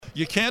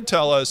you can't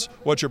tell us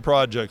what your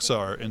projects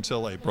are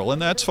until April,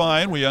 and that's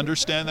fine. We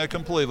understand that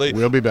completely.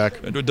 We'll be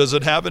back. Does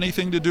it have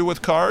anything to do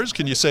with cars?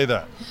 Can you say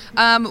that?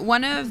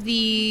 One of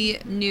the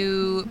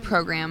new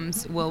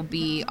programs will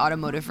be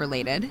automotive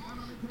related.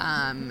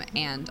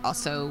 And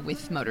also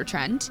with Motor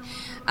Trend.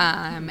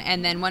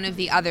 And then one of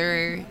the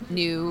other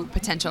new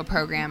potential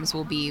programs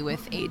will be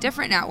with a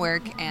different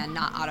network and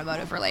not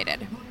automotive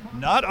related.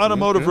 Not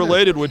automotive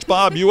related, which,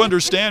 Bob, you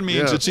understand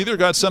means Yeah. it's either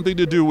got something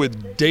to do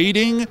with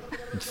dating,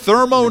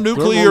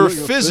 thermonuclear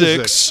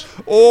physics,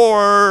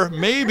 or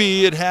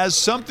maybe it has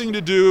something to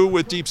do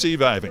with deep sea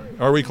diving.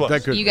 Are we close?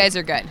 That could You guys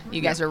are good.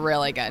 You guys are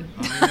really good.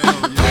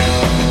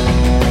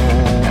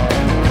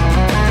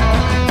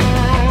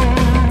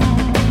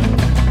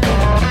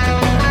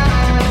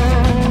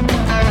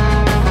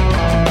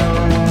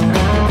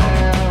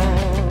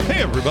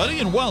 Everybody,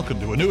 and welcome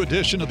to a new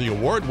edition of the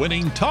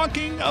award-winning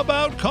Talking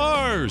About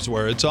Cars,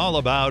 where it's all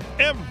about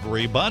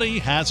everybody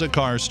has a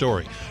car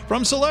story,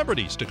 from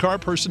celebrities to car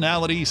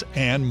personalities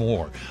and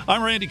more.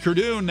 I'm Randy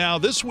Cardoon. Now,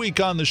 this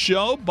week on the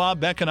show, Bob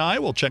Beck and I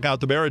will check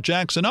out the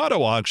Barrett-Jackson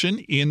Auto Auction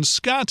in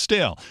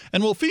Scottsdale,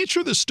 and we'll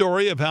feature the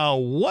story of how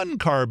one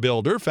car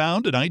builder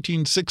found a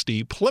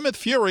 1960 Plymouth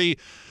Fury,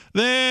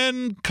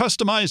 then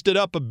customized it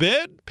up a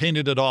bit,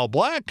 painted it all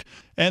black,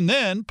 and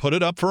then put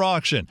it up for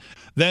auction.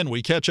 Then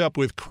we catch up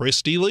with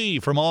Christy Lee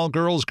from All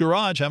Girls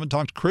Garage. Haven't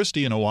talked to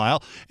Christy in a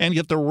while. And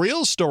get the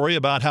real story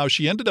about how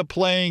she ended up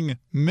playing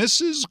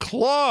Mrs.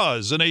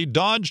 Claus in a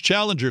Dodge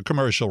Challenger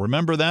commercial.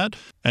 Remember that?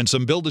 And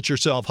some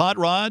build-it-yourself hot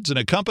rods and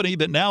a company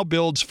that now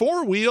builds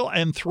 4-wheel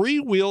and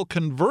 3-wheel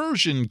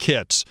conversion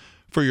kits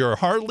for your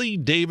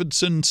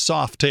Harley-Davidson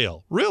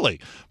Softail. Really?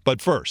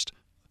 But first,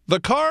 the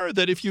car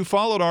that, if you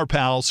followed our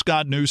pal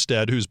Scott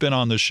Newstead, who's been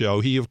on the show,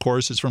 he, of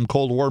course, is from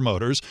Cold War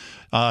Motors.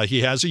 He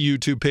has a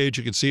YouTube page.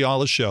 You can see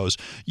all his shows.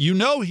 You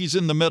know he's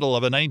in the middle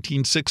of a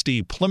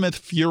 1960 Plymouth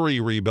Fury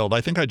rebuild. I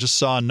think I just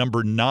saw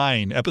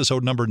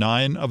episode number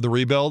 9 of the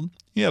rebuild.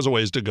 He has a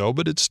ways to go,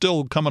 but it's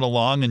still coming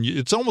along, and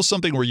it's almost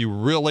something where you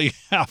really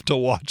have to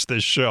watch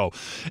this show.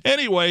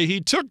 Anyway, he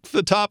took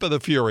the top of the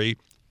Fury,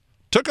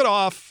 took it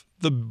off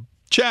the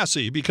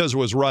chassis because it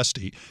was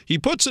rusty. He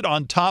puts it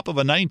on top of a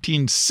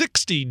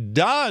 1960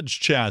 Dodge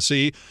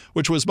chassis,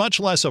 which was much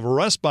less of a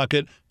rust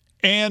bucket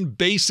and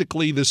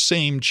basically the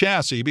same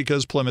chassis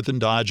because Plymouth and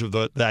Dodge of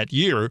that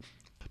year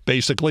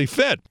basically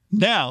fit.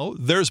 Now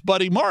there's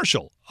Buddy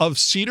Marshall of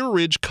Cedar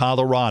Ridge,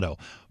 Colorado.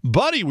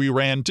 Buddy we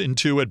ran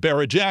into at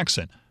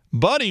Barrett-Jackson.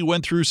 Buddy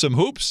went through some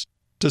hoops,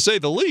 to say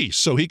the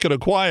least, so he could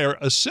acquire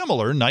a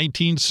similar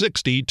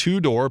 1960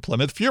 two-door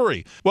Plymouth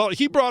Fury. Well,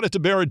 he brought it to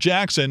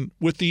Barrett-Jackson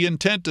with the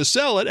intent to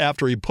sell it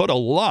after he put a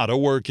lot of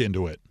work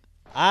into it.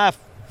 I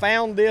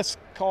found this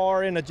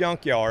car in a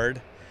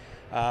junkyard.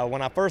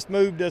 When I first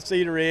moved to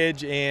Cedar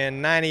Ridge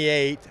in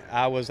 '98,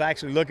 I was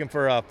actually looking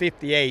for a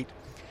 58,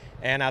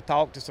 and I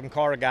talked to some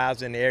car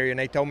guys in the area, and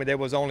they told me there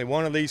was only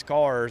one of these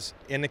cars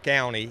in the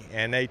county,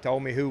 and they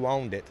told me who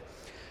owned it.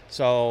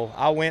 So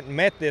I went and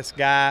met this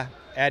guy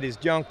at his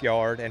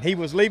junkyard, and he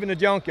was leaving the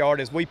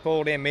junkyard as we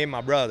pulled in, me and my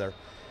brother.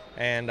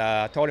 And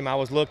I told him I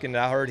was looking,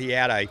 I heard he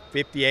had a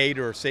 58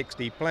 or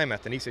 60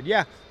 Plymouth, and he said,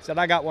 yeah. He said,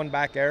 I got one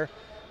back there.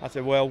 I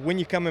said, well, when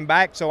you coming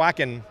back so I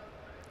can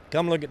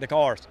come look at the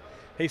cars?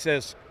 He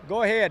says,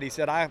 go ahead. He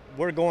said,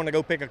 we're going to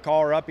go pick a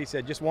car up. He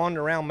said, just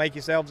wander around, make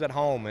yourselves at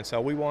home. And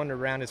so we wandered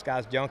around this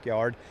guy's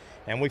junkyard,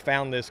 and we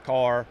found this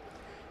car,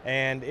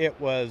 and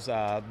it was,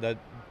 the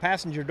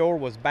passenger door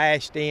was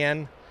bashed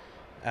in,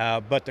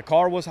 but the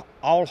car was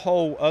all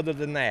whole other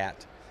than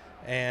that.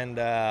 And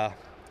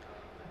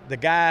the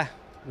guy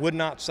would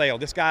not sell.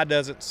 This guy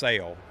doesn't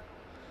sell.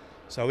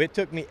 So it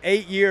took me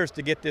 8 years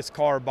to get this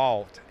car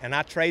bought, and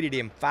I traded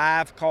him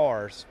 5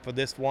 cars for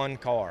this one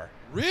car.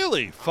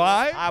 Really?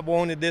 5? I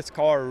wanted this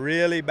car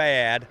really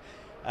bad,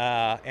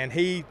 and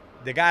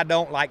the guy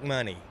don't like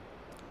money.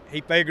 He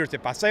figures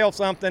if I sell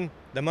something,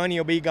 the money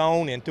will be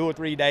gone in 2 or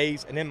 3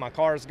 days, and then my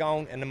car's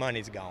gone and the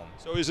money's gone.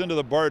 So he's into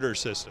the barter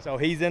system. So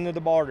he's into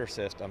the barter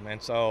system, and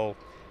so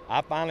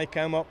I finally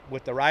come up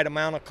with the right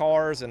amount of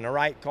cars and the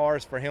right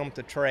cars for him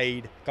to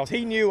trade, because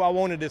he knew I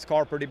wanted this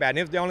car pretty bad, and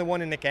it was the only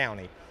one in the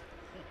county.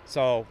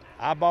 So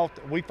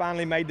we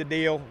finally made the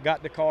deal,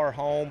 got the car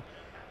home.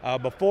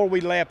 Before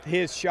we left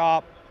his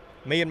shop,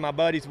 me and my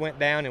buddies went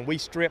down and we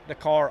stripped the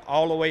car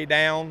all the way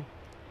down,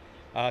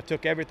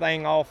 took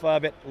everything off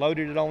of it,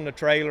 loaded it on the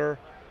trailer,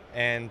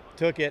 and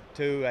took it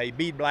to a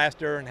bead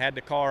blaster and had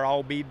the car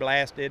all bead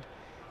blasted.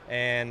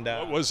 And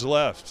what was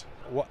left?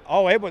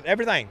 It was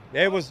everything.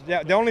 It was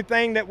the only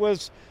thing that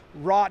was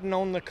rotten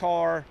on the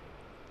car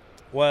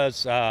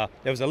was there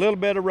was a little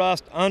bit of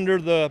rust under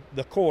the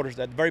quarters,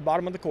 at the very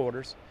bottom of the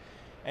quarters,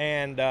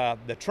 and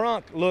the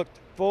trunk looked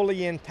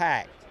fully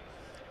intact,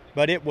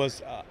 but it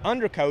was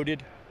undercoated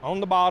on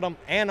the bottom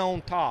and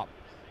on top.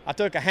 I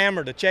took a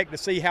hammer to check to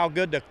see how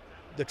good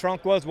the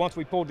trunk was once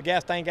we pulled the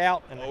gas tank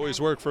out. And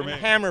always worked for me. The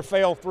hammer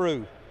fell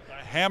through. The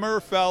hammer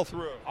fell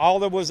through. All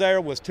that was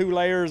there was 2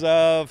 layers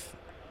of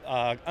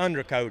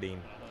undercoating.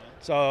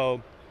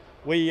 So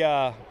we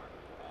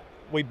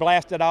we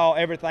blasted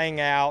everything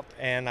out,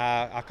 and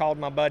I called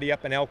my buddy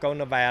up in Elko,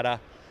 Nevada,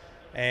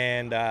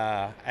 and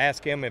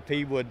asked him if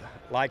he would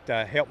like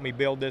to help me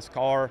build this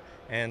car.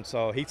 And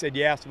so he said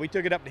yes. We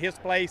took it up to his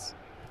place,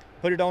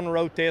 put it on the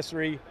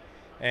rotisserie,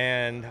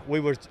 and we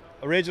were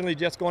originally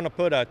just going to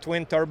put a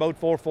twin turbo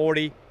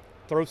 440,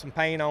 throw some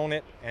paint on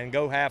it, and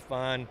go have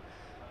fun.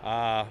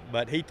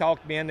 But he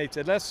talked me in. He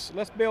said, let's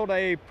build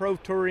a Pro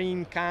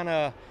Touring kind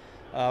of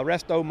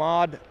resto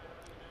mod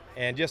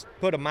and just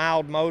put a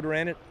mild motor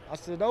in it. I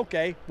said,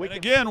 okay. And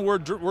again, we're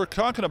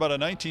talking about a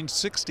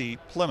 1960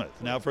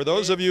 Plymouth. Now, for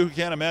those of you who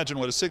can't imagine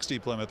what a 60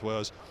 Plymouth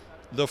was,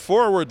 the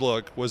forward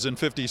look was in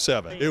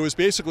 57. It was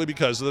basically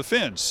because of the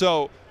fins.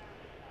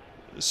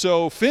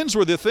 So fins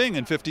were the thing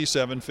in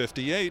 57,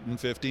 58, and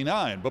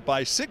 59. But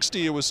by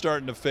 60, it was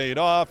starting to fade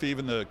off.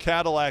 Even the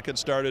Cadillac had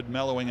started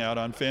mellowing out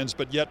on fins.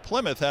 But yet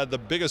Plymouth had the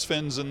biggest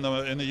fins in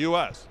the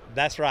U.S.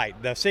 That's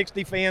right. The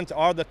 60 fins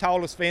are the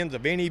tallest fins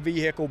of any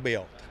vehicle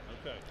built.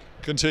 Okay.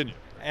 Continue.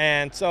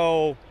 And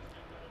so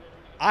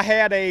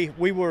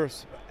we were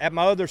at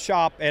my other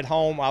shop at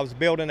home. I was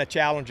building a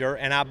Challenger,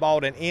 and I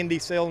bought an Indy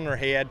cylinder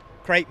head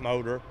crate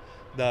motor,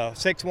 the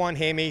 6.1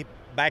 Hemi.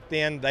 Back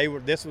then,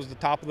 this was the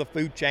top of the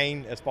food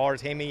chain as far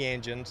as Hemi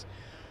engines.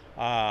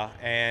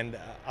 And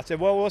I said,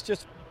 well, let's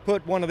just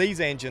put one of these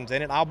engines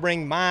in it. I'll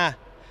bring my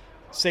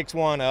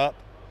 6.1 up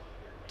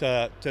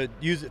to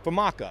use it for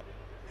mock-up.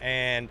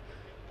 And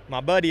my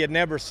buddy had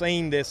never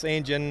seen this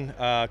engine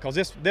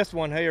because this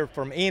one here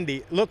from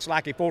Indy looks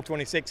like a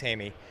 426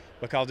 Hemi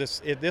because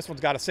this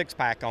one's got a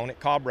 6-pack on it,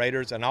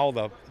 carburetors, and all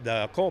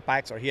the coil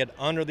packs are hid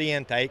under the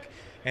intake,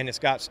 and it's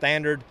got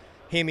standard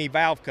Hemi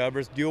valve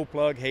covers, dual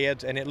plug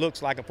heads, and it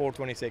looks like a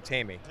 426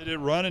 Hemi. Did it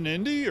run an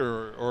Indy,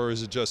 or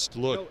is it just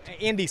look? So,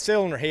 Indy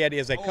Cylinder Head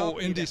is a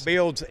company that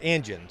builds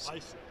engines,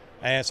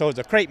 and so it's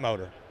a crate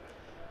motor.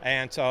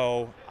 And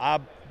so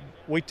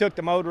we took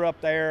the motor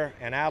up there,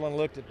 and Alan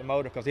looked at the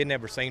motor because he'd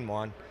never seen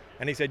one,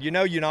 and he said, "You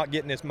know, you're not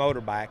getting this motor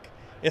back.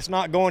 It's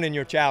not going in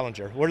your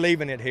Challenger. We're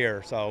leaving it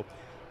here." So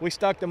we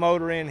stuck the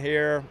motor in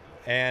here,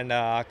 and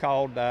I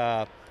called,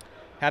 had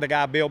a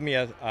guy build me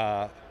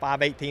a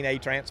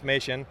 518A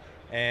transmission.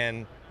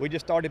 And we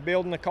just started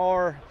building the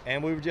car,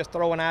 and we were just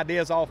throwing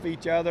ideas off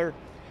each other.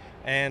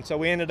 And so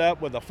we ended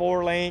up with a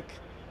 4-link,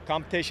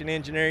 Competition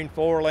Engineering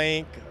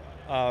 4-link,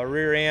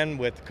 rear end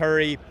with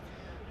Curry,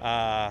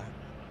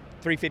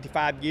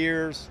 355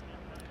 gears.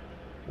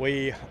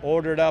 We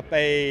ordered up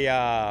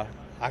I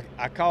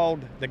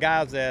called the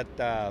guys at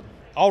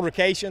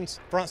Altercations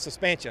front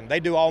suspension.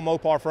 They do all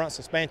Mopar front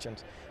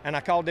suspensions. And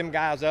I called them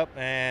guys up,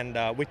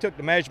 and we took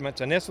the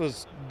measurements, and this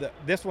one's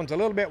a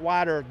little bit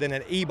wider than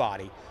an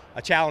E-body,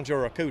 a Challenger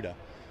or a Cuda.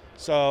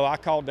 So I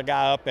called the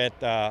guy up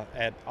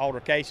at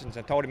Altercations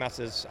and told him, I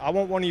says, I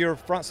want one of your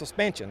front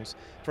suspensions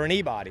for an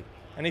E-body.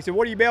 And he said,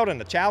 what are you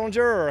building, a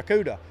Challenger or a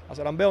Cuda? I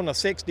said, I'm building a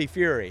 60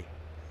 Fury.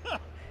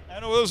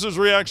 And what was his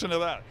reaction to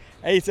that?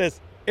 And he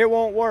says, it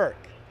won't work.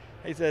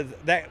 He says,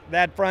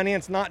 that front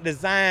end's not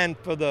designed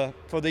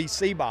for these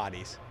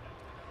C-bodies.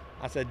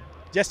 I said,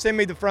 just send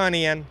me the front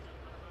end.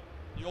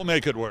 You'll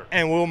make it work.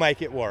 And we'll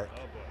make it work.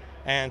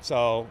 And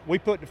so we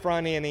put the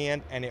front end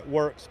in, and it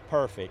works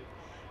perfect.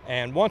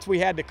 And once we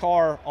had the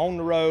car on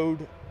the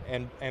road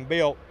and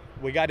built,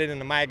 we got it in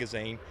the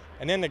magazine.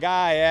 And then the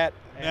guy at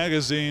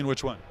magazine,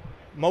 which one?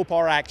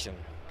 Mopar Action.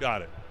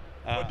 Got it.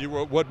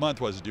 What month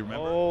was it? Do you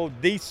remember? Oh,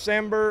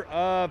 December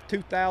of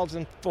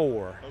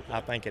 2004, okay. I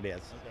think it is.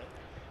 Okay.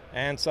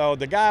 And so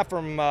the guy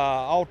from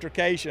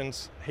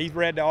Altercations, he's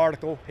read the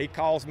article. He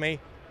calls me.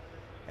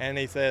 And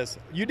he says,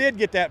 you did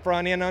get that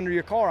front end under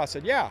your car. I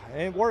said, yeah,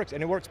 and it works,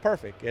 and it works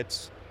perfect.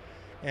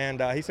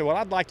 And he said, well,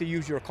 I'd like to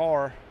use your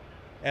car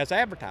as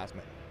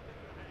advertisement.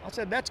 I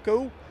said, that's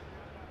cool.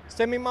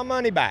 Send me my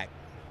money back.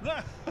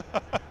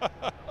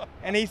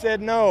 And he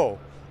said, no.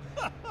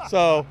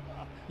 So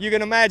you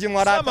can imagine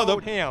what I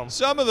told him.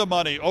 Some of the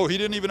money. Oh, he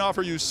didn't even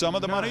offer you some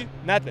of the money?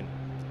 Nothing.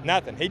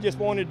 He just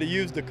wanted to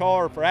use the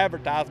car for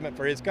advertisement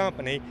for his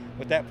company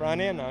with that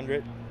front end under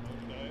it.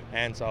 Okay.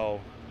 And so,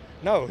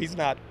 no, he's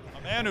not.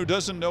 Man who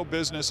doesn't know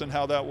business and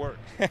how that works.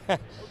 Okay.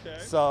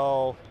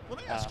 So let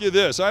me ask you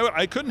this.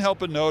 I couldn't help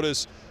but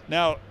notice,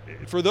 now,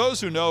 for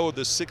those who know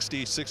the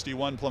 60,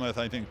 61 Plymouth,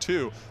 I think,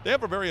 too, they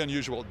have a very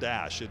unusual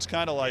dash. It's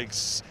kind of like,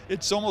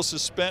 it's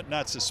almost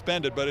not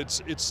suspended, but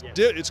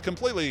it's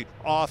completely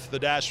off the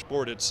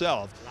dashboard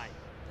itself. Right.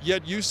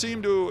 Yet you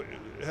seem to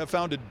have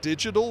found a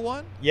digital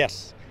one?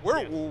 Yes.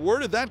 Where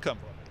did that come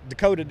from?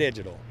 Dakota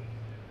Digital.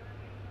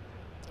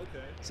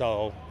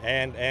 So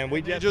and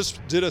we just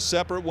did a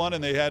separate one,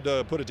 and they had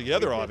to put it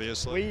together.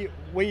 Obviously,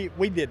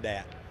 we did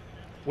that.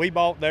 We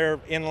bought their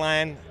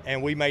inline,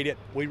 and we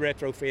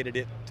retrofitted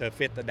it to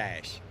fit the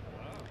dash.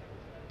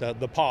 Wow.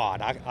 The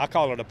pod. I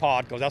call it a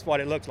pod because that's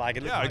what it looks like.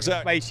 It looks like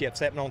exactly. A spaceship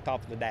sitting on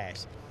top of the dash.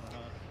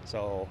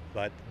 So,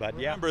 but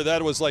yeah. Remember,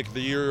 that was like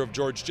the year of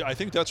George. I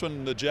think that's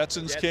when the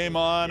Jetsons came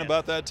on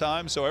about that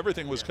time. So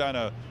everything was kind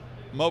of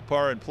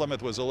Mopar and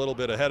Plymouth was a little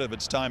bit ahead of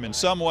its time in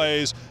some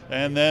ways,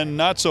 and then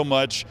not so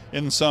much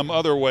in some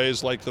other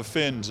ways, like the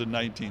Finns in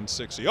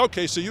 1960.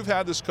 Okay, so you've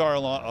had this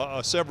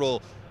car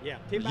several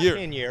about years.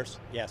 10 years,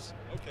 yes.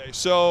 Okay,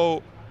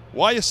 so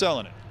why are you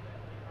selling it?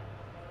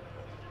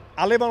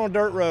 I live on a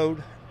dirt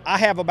road. I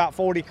have about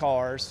 40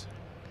 cars,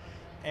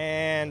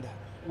 and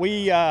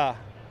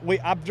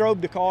I've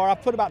drove the car.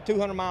 I've put about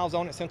 200 miles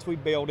on it since we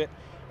built it,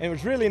 and it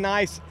was really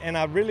nice, and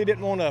I really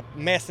didn't want to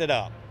mess it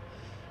up.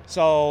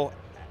 So,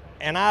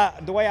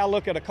 the way I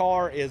look at a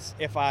car is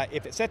if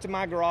it sits in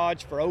my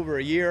garage for over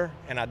a year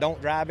and I don't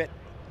drive it,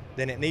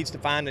 then it needs to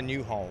find a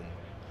new home.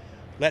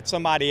 Let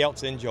somebody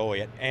else enjoy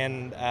it.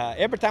 And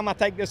every time I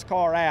take this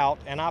car out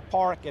and I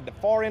park at the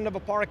far end of a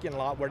parking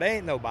lot where there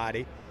ain't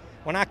nobody,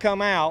 when I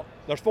come out,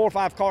 there's 4 or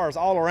 5 cars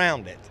all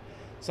around it.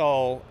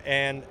 So,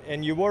 and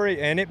you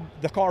worry, and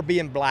the car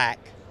being black,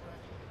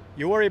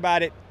 you worry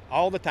about it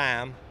all the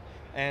time.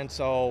 And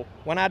so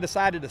when I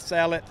decided to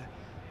sell it,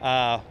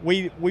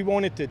 we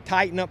wanted to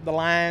tighten up the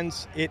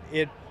lines.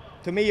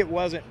 To me, it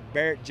wasn't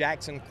Barrett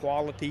Jackson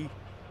quality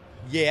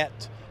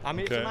yet. I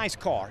mean, It's a nice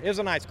car. It's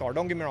a nice car.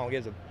 Don't get me wrong.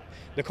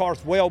 The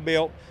car's well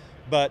built,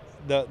 but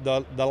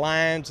the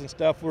lines and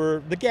stuff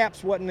the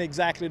gaps wasn't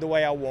exactly the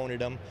way I wanted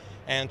them.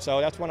 And so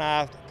that's when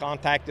I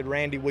contacted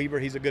Randy Weaver.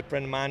 He's a good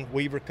friend of mine,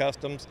 Weaver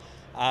Customs,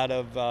 out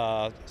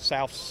of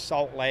South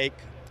Salt Lake,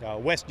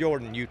 West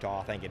Jordan,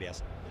 Utah, I think it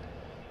is,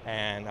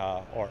 and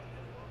or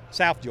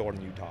South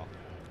Jordan, Utah.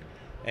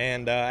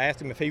 And I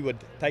asked him if he would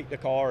take the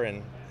car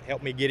and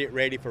help me get it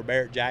ready for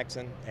Barrett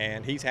Jackson.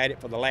 And he's had it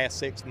for the last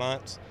 6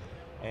 months.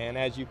 And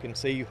as you can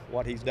see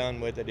what he's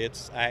done with it,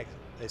 it's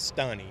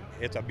stunning.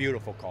 It's a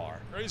beautiful car.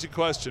 Crazy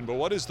question, but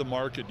what is the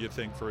market, you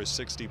think, for a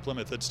 60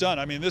 Plymouth? It's done.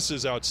 I mean, this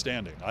is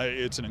outstanding.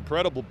 It's an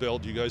incredible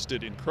build. You guys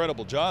did an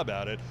incredible job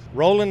at it.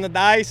 Rolling the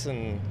dice,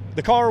 and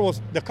the car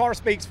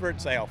speaks for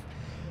itself.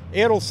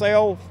 It'll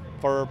sell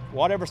for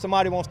whatever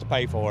somebody wants to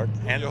pay for it.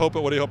 And what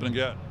are you hoping to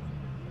get?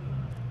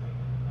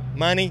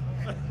 Money,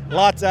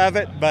 lots of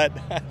it, but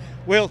I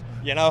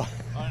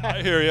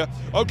hear you.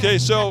 Okay,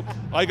 so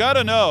I got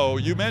to know,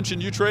 you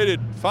mentioned you traded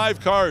 5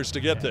 cars to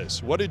get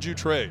this. What did you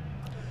trade?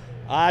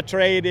 I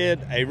traded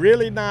a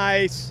really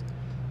nice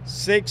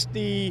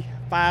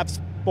 65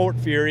 Sport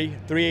Fury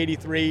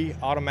 383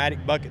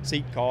 automatic bucket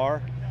seat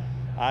car.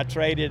 I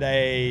traded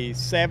a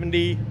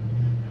 70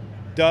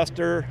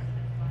 Duster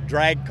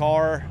drag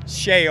car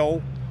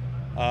shell,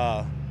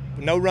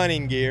 no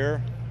running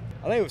gear.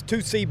 I think it was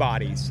 2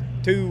 C-bodies,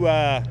 2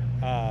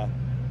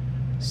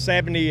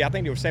 70, I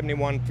think they were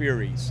 71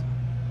 Furies,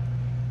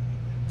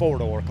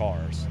 4-door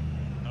cars.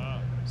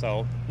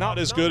 So not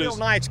as good as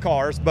nice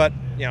cars, but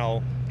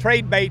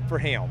trade bait for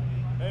him.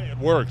 Hey, it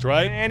worked,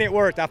 right? And it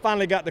worked. I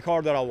finally got the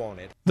car that I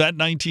wanted. That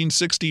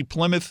 1960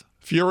 Plymouth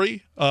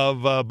Fury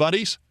of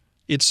Buddy's,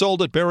 it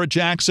sold at Barrett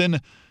Jackson.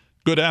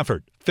 Good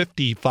effort,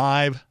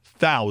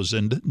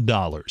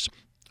 $55,000.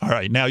 All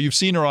right, now you've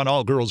seen her on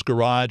All Girls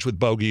Garage with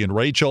Bogey and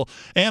Rachel,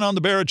 and on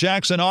the Barrett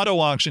Jackson Auto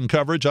Auction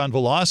coverage on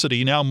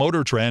Velocity, now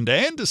Motor Trend,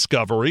 and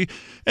Discovery.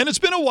 And it's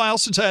been a while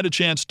since I had a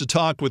chance to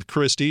talk with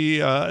Christy,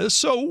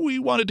 so we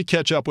wanted to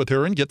catch up with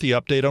her and get the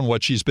update on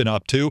what she's been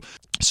up to,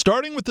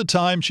 starting with the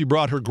time she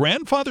brought her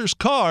grandfather's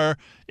car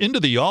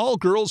into the All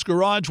Girls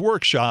Garage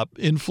workshop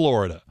in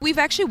Florida. We've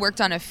actually worked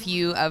on a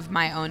few of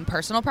my own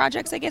personal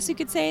projects, I guess you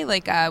could say.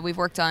 Like we've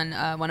worked on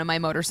one of my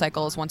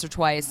motorcycles once or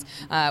twice.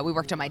 We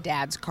worked on my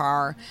dad's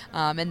car.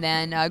 And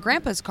then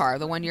Grandpa's car,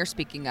 the one you're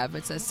speaking of.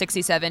 It's a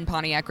 67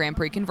 Pontiac Grand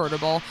Prix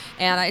convertible.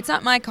 And it's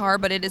not my car,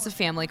 but it is a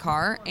family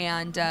car.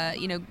 And,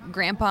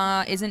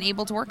 Grandpa isn't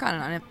able to work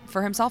on it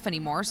for himself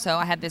anymore. So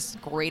I had this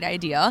great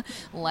idea.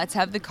 Let's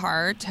have the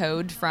car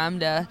towed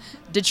from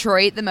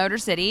Detroit, the Motor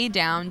City,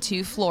 down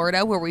to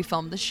Florida, where we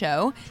filmed the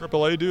show.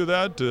 AAA do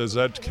that? Does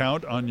that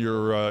count on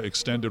your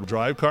extended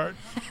drive card?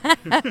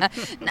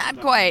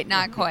 Not quite.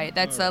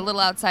 That's a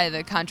little outside of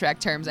the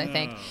contract terms, I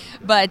think.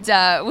 But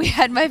we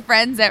had my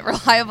friends at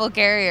Reliable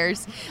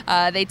Carriers.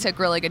 They took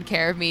really good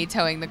care of me,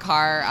 towing the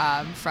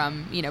car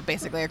from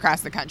basically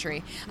across the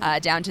country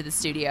down to the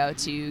studio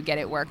to get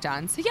it worked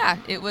on. So yeah,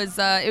 it was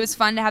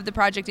fun to have the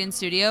project in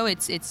studio.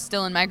 It's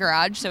still in my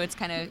garage, so it's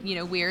kind of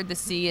weird to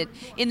see it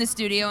in the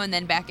studio and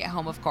then back at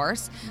home, of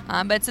course.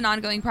 But it's an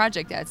ongoing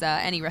project, as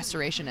any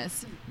restoration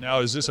is. Now,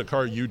 is this a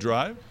car you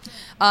drive?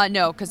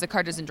 No, because the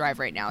car doesn't drive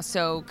right now.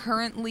 So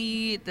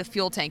currently, the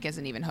fuel tank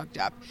isn't even hooked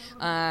up.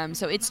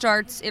 So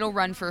it'll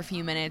run for a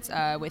few minutes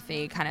with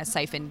a kind of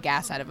siphoned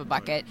gas out of a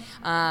bucket.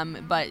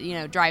 But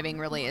driving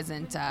really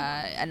isn't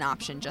an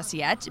option just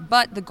yet.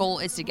 But the goal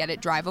is to get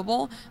it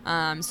drivable.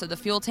 So the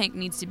fuel tank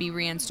needs to be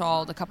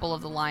reinstalled. A couple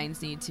of the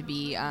lines need to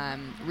be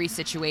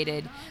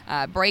resituated.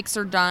 Brakes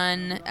are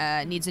done.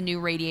 Needs a new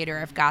radiator.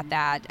 I've got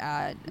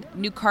that.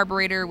 New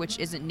carburetor, which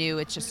isn't new.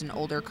 It's just an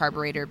older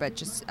carburetor, but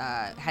just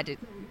had to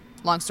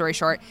long story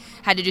short,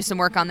 had to do some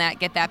work on that,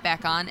 get that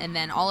back on, and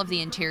then all of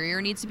the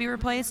interior needs to be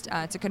replaced.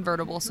 It's a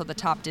convertible, so the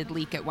top did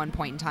leak at one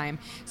point in time,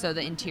 so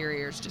the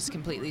interior is just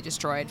completely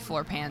destroyed.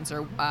 Floor pans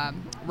are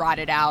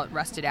rotted out,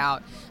 rusted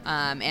out,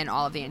 and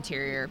all of the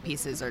interior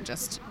pieces are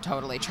just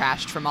totally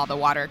trashed from all the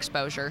water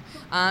exposure.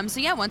 So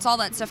yeah, once all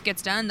that stuff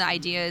gets done, the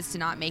idea is to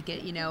not make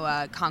it,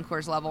 a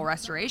concours level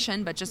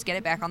restoration, but just get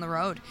it back on the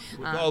road.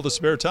 With all the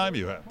spare time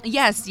you have.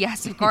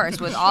 Yes, of course,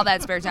 with all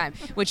that spare time,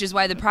 which is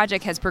why the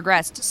project has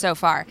progressed so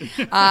far.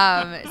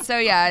 So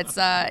yeah, it's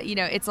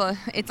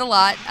it's a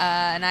lot,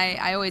 and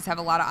I always have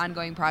a lot of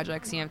ongoing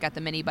projects. I've got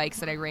the mini bikes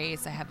that I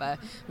race. I have a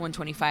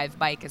 125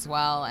 bike as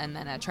well, and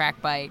then a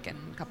track bike and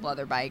a couple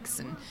other bikes,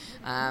 and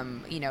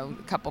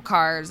a couple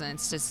cars, and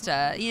it's just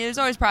there's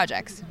always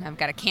projects. I've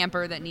got a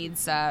camper that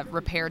needs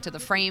repair to the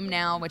frame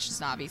now, which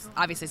is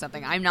obviously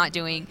something I'm not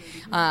doing.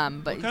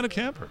 But what kind of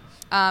camper?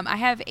 I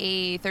have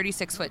a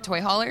 36-foot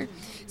toy hauler,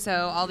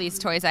 so all these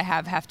toys I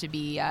have to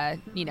be,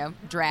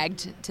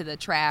 dragged to the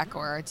track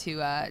or to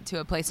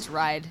a place to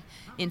ride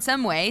in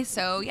some way.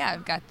 So yeah,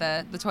 I've got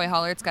the toy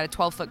hauler. It's got a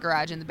 12-foot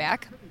garage in the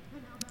back.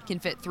 Can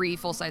fit 3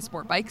 full-size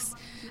sport bikes,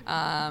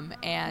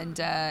 and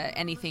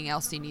anything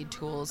else you need: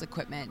 tools,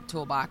 equipment,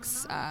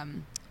 toolbox,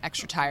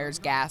 extra tires,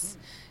 gas.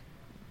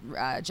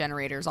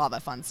 Generators, all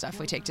that fun stuff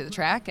we take to the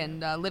track,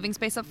 and living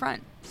space up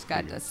front. It's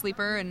got a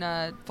sleeper and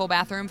a full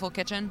bathroom, full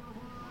kitchen.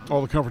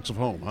 All the comforts of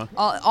home, huh?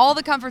 All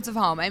the comforts of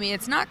home. I mean,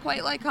 it's not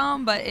quite like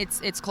home, but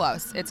it's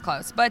close. It's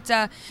close. But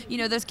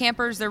those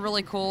campers, they're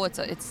really cool. It's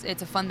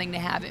a fun thing to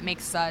have. It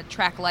makes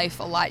track life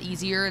a lot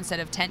easier instead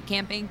of tent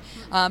camping.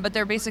 But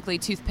they're basically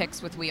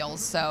toothpicks with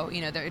wheels, so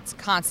it's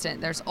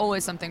constant. There's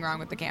always something wrong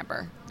with the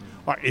camper.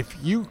 All right, if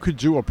you could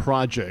do a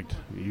project,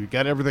 you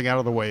got everything out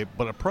of the way,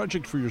 but a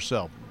project for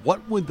yourself,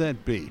 what would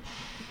that be?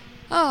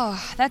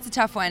 Oh, that's a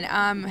tough one.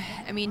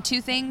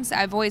 2 things.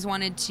 I've always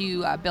wanted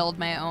to build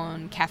my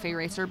own cafe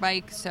racer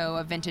bike, so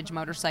a vintage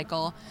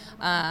motorcycle.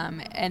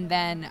 And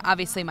then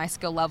obviously my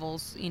skill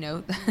levels,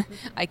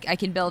 I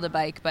can build a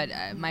bike, but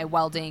my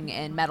welding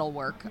and metal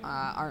work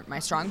aren't my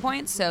strong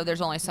points, so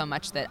there's only so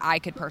much that I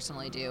could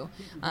personally do.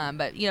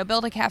 But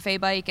build a cafe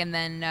bike, and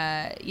then,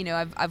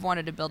 I've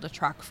wanted to build a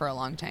truck for a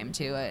long time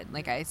too.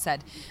 Like I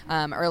said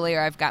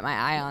earlier, I've got my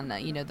eye on,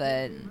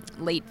 the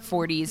late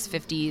 40s,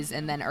 50s,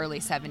 and then early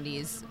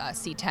 70s.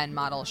 C10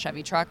 model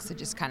Chevy trucks. I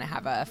just kind of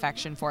have an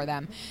affection for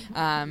them.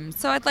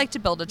 So I'd like to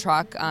build a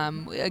truck,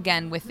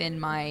 again, within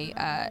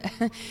my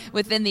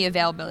within the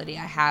availability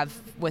I have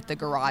with the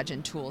garage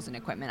and tools and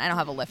equipment. I don't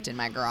have a lift in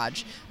my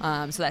garage,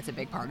 so that's a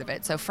big part of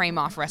it. So frame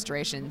off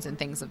restorations and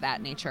things of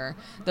that nature,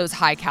 those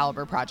high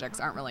caliber projects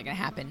aren't really going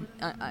to happen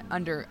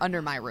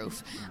under my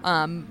roof.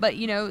 But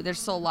there's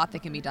still a lot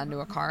that can be done to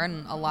a car,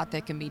 and a lot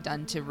that can be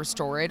done to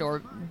restore it or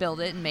build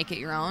it and make it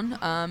your own.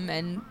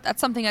 And that's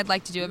something I'd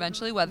like to do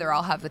eventually. Whether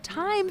I'll have the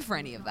time for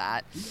any of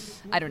that,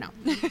 I don't know.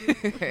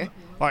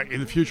 All right, in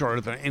the future, are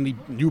there any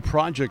new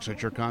projects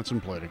that you're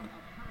contemplating?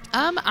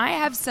 I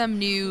have some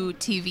new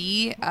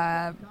TV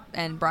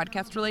and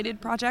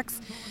broadcast-related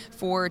projects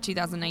for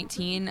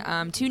 2019.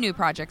 2 new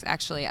projects,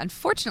 actually.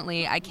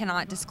 Unfortunately, I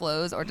cannot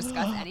disclose or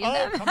discuss any of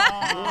them. Come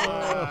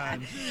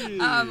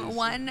on.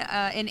 One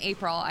in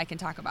April, I can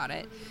talk about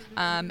it.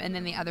 And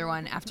then the other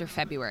one after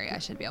February, I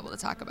should be able to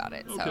talk about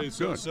it. Okay,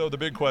 so the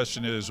big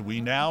question is,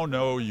 we now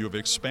know you've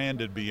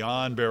expanded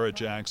beyond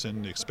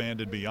Barrett-Jackson,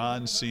 expanded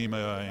beyond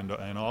SEMA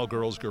and All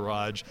Girls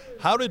Garage.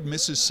 How did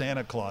Mrs.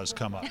 Santa Claus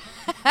come up?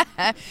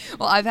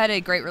 Well, I've had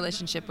a great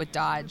relationship with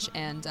Dodge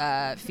and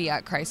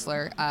Fiat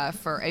Chrysler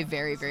for a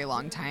very, very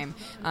long time.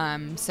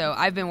 So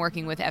I've been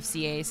working with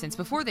FCA since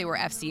before they were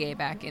FCA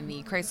back in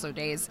the Chrysler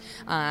days,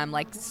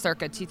 like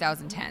circa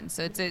 2010.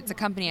 So it's a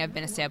company I've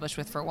been established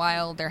with for a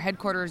while. Their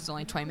headquarters is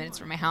only 20 minutes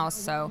from my house.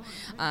 So,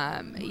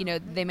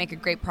 they make a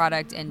great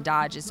product, and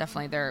Dodge is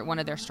definitely one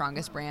of their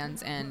strongest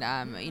brands. And,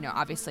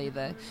 obviously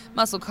the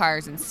muscle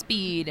cars and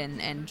speed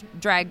and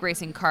drag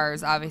racing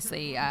cars,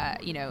 obviously,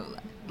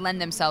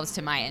 lend themselves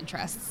to my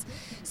interests.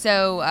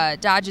 So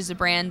Dodge is a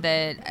brand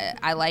that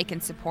I like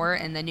and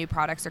support, and the new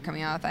products they're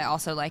coming out with I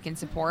also like and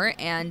support.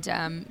 And,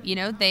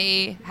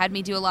 they had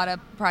me do a lot of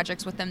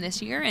projects with them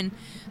this year, and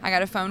I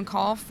got a phone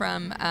call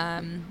from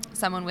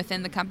someone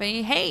within the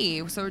company.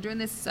 Hey, so we're doing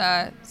this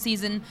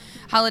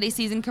holiday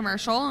season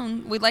commercial,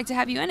 and we'd like to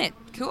have you in it.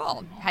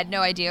 Cool. Had no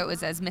idea it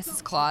was as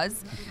Mrs.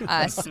 Claus,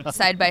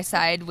 side by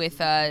side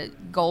with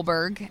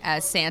Goldberg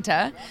as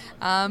Santa.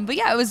 But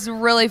yeah, it was a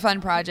really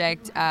fun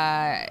project.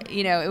 I've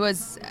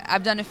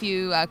done a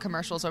few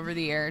commercials over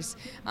the years,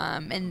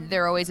 and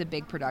they're always a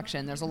big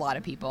production. There's a lot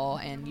of people,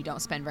 and you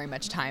don't spend very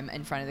much time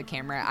in front of the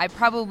camera. I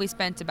probably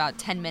spent about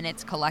 10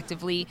 minutes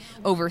collectively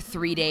over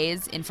 3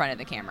 days in front of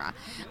the camera,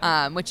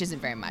 which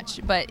isn't very much.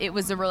 But it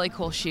was a really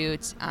cool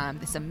shoot.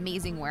 This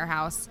amazing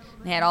warehouse.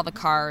 They had all the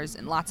cars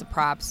and lots of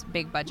props,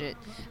 big budget,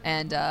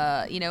 and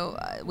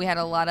we had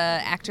a lot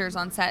of actors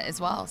on set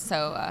as well.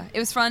 So it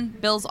was fun.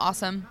 Bill's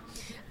awesome.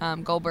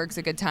 Goldberg's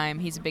a good time.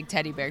 He's a big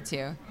teddy bear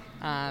too.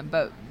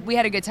 But we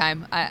had a good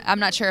time. I'm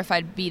not sure if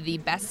I'd be the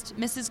best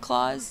Mrs.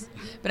 Claus,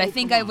 but I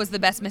think I was the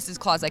best Mrs.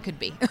 Claus I could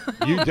be.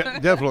 You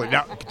definitely.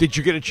 Now, did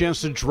you get a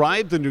chance to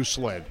drive the new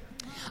sled?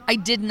 I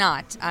did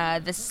not.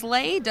 The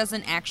sleigh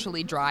doesn't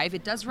actually drive.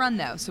 It does run,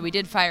 though, so we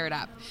did fire it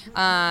up.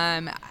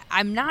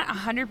 I'm not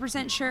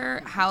 100%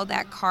 sure how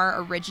that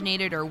car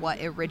originated or what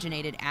it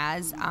originated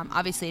as.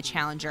 Obviously a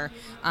Challenger,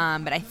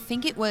 but I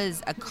think it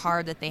was a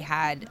car that they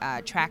had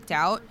tracked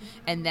out,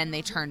 and then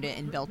they turned it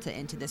and built it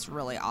into this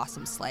really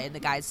awesome sleigh. The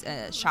guys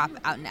shop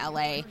out in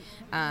L.A.,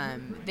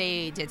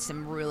 they did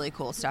some really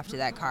cool stuff to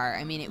that car.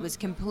 I mean, it was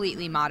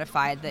completely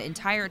modified. The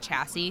entire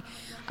chassis,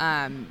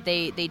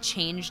 they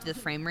changed the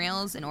frame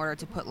rails in order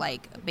to put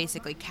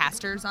basically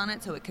casters on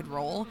it so it could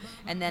roll,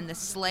 and then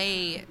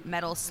the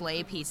metal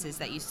sleigh pieces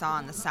that you saw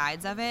on the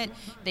sides of it,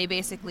 they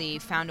basically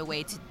found a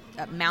way to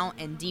mount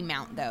and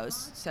demount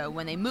those. So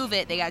when they move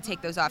it, they got to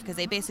take those off because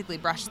they basically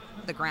brush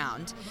the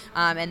ground,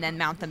 and then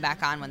mount them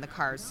back on when the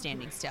car is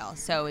standing still.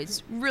 So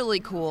it's really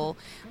cool.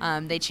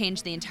 They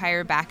changed the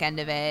entire back end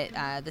of it.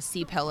 The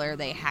C-pillar,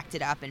 they hacked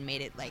it up and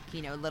made it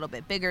a little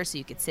bit bigger so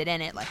you could sit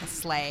in it like a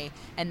sleigh,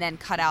 and then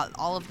cut out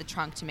all of the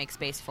trunk to make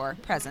space for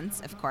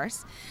presents, of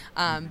course.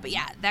 But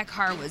yeah, that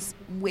car was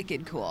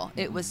wicked cool.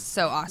 It was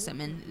so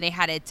awesome, and they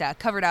had it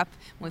covered up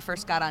when we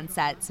first got on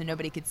set so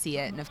nobody could see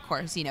it. And of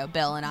course,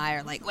 Bill and I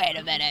are like, wait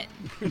a minute,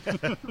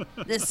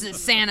 this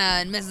is Santa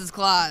and Mrs.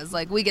 Claus.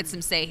 We get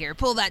some say here.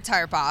 Pull that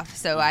tarp off.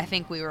 So I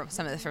think we were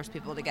some of the first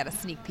people to get a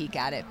sneak peek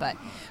at it. But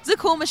it was a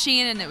cool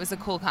machine, and it was a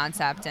cool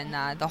concept,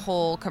 and the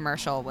whole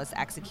commercial was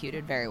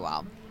executed very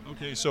well.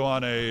 Okay, so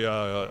on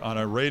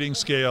a rating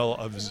scale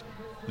of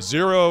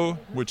 0,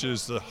 which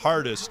is the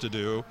hardest to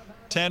do,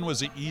 10 was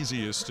the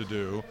easiest to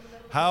do,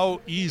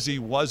 how easy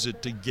was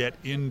it to get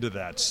into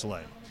that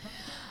sleigh?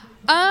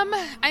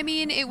 I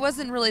mean, it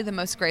wasn't really the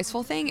most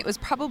graceful thing. It was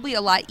probably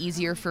a lot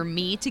easier for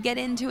me to get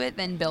into it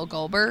than Bill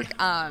Goldberg,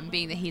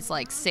 being that he's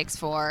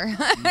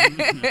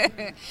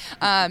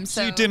 6'4".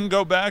 So you didn't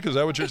go back? Is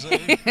that what you're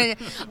saying?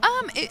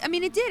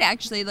 It did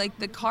actually.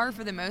 The car,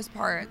 for the most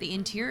part, the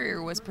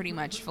interior was pretty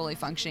much fully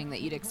functioning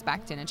that you'd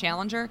expect in a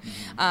Challenger.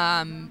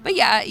 But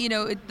yeah,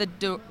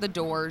 the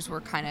doors were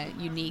kind of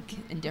unique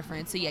and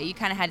different. So yeah, you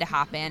kind of had to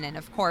hop in, and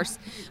of course,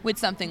 with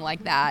something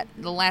like that,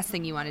 the last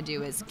thing you want to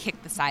do is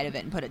kick the side of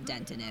it and put a dent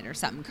in it or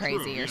something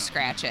crazy or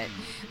scratch it.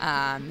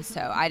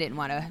 So I didn't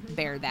want to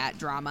bear that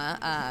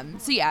drama.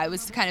 So yeah, it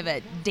was kind of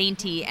a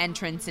dainty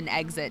entrance and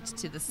exit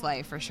to the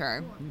sleigh for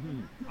sure.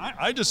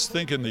 I just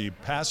think in the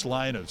past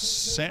line of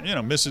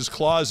Mrs.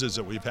 Clauses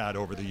that we've had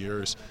over the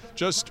years,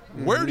 just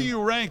where do you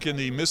rank in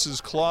the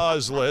Mrs.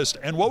 Claus list,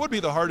 and what would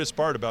be the hardest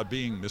part about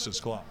being Mrs.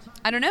 Claus?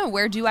 I don't know.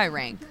 Where do I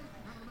rank?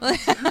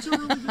 That's a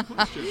really good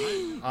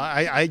question.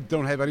 I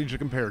don't have any to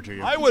compare to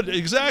you. I would,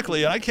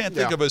 exactly. I can't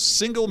think of a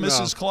single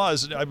Mrs.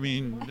 Claus,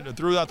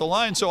 throughout the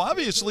line. So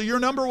obviously you're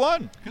number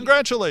one.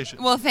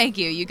 Congratulations. Well, thank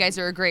you. You guys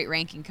are a great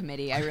ranking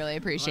committee. I really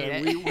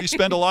appreciate it. We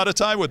spend a lot of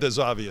time with this,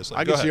 obviously.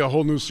 I can see a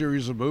whole new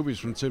series of movies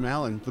from Tim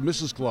Allen, The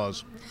Mrs.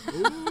 Claus.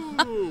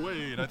 Ooh,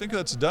 wait. I think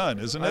that's done,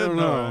 isn't it? I don't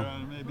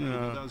know. Maybe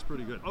that was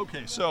pretty good.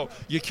 Okay, so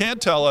you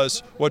can't tell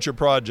us what your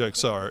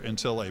projects are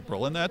until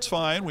April, and that's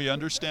fine. We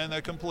understand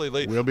that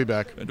completely. We'll be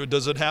back.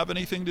 Does it have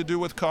anything to do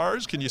with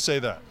cars? Can you say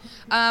that?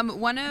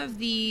 One of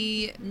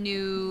the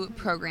new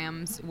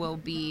programs will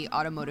be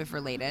automotive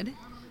related.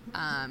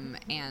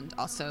 And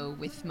also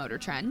with Motor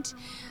Trend.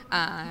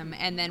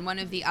 And then one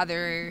of the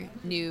other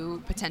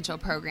new potential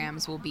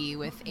programs will be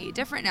with a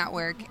different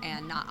network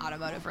and not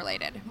automotive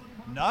related.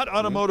 Not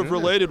automotive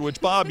related, which,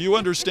 Bob, you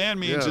understand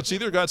means it's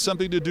either got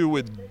something to do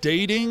with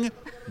dating,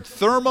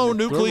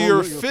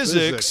 thermonuclear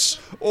physics,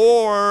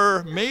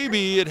 or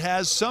maybe it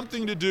has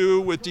something to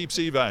do with deep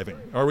sea diving.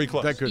 Are we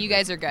close? You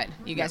guys are good.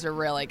 You guys are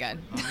really good.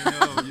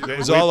 I know. It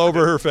was all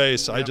over her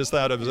face. I just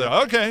thought it was,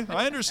 okay,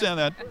 I understand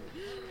that.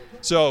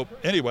 So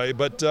anyway,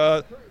 but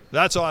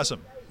that's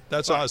awesome.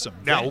 That's awesome.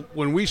 Now,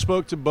 when we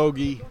spoke to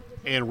Bogey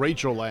and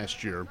Rachel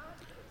last year,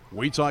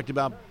 we talked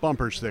about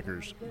bumper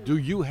stickers. Do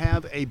you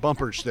have a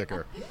bumper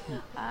sticker?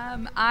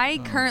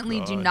 I currently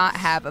do not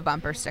have a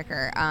bumper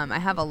sticker. I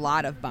have a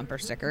lot of bumper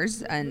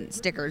stickers and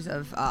stickers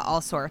of all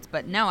sorts,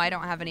 but no, I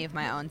don't have any of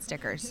my own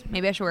stickers.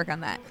 Maybe I should work on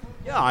that.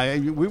 Yeah,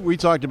 we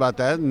talked about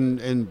that,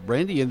 and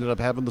Randy ended up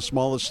having the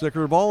smallest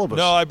sticker of all of us.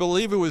 No, I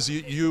believe it was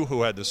you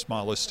who had the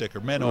smallest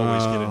sticker. Men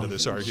always get into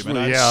this argument.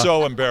 I'm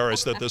so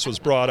embarrassed that this was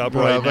brought up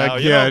right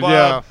now.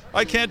 Bob,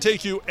 I can't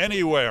take you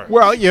anywhere.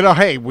 Well,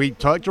 hey, we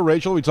talked to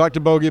Rachel, we talked to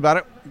Bogey about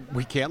it.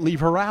 We can't leave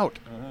her out.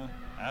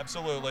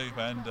 Absolutely,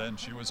 and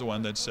she was the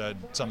one that said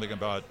something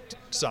about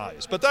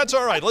size. But that's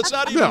all right. Let's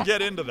not even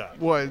get into that.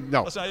 Well,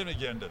 no. Let's not even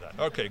get into that.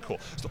 Okay, cool.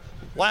 So,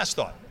 last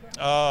thought.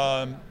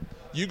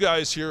 You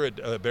guys here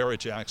at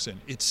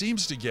Barrett-Jackson, it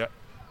seems to get,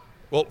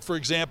 well, for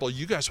example,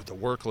 you guys with the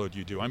workload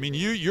you do. I mean,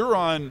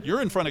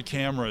 you're in front of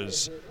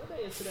cameras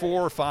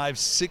 4, 5,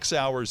 6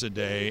 hours a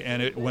day,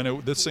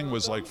 and this thing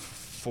was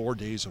 4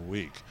 days a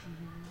week.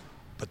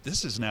 But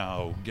this is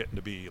now getting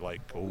to be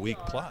a week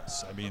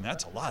plus. I mean,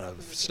 that's a lot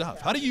of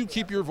stuff. How do you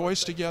keep your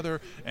voice together,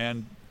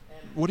 and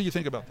what do you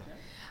think about that?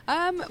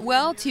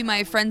 Well, to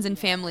my friends and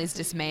family's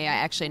dismay, I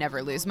actually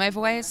never lose my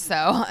voice,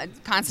 so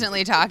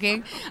constantly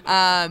talking.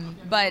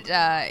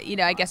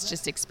 I guess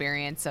just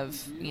experience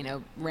of,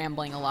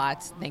 rambling a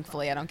lot.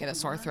 Thankfully, I don't get a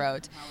sore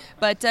throat.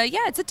 But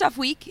it's a tough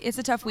week.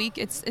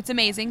 It's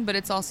amazing, but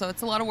it's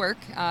a lot of work.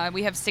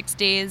 We have 6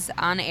 days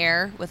on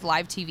air with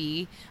live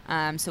TV.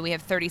 So we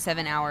have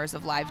 37 hours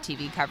of live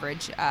TV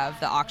coverage of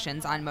the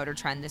auctions on Motor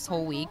Trend this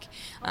whole week.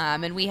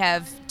 And we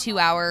have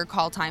 2-hour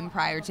call time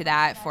prior to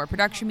that for a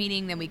production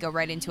meeting. Then we go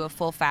right into a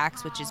full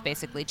fax, which is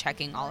basically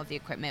checking all of the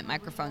equipment,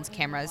 microphones,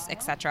 cameras,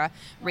 etc.,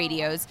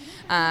 radios.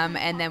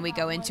 And then we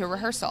go into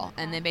rehearsal.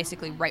 And then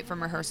basically right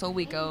from rehearsal,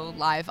 we go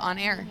live on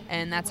air.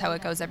 And that's how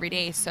it goes every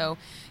day. So,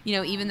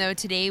 even though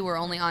today we're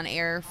only on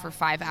air for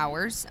 5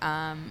 hours.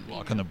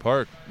 Walk in the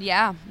park.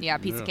 Yeah,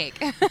 piece of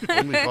cake.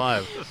 Only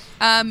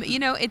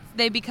 5.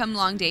 They become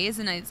long days,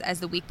 and as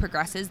the week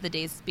progresses, the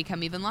days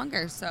become even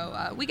longer.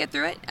 So we get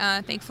through it.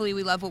 Thankfully,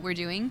 we love what we're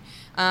doing.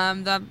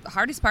 The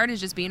hardest part is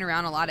just being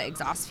around a lot of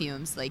exhaust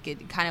fumes. Like,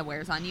 it kind of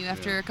wears on you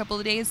after a couple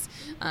of days.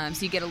 So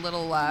you get a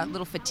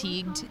little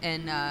fatigued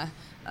and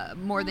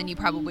more than you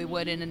probably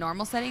would in a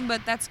normal setting.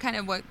 But that's kind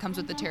of what comes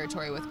with the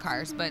territory with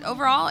cars. But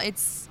overall,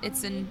 it's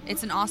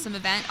an awesome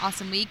event,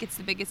 awesome week. It's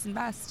the biggest and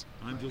best.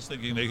 I'm just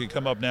thinking they could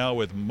come up now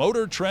with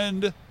Motor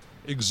Trend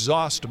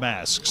exhaust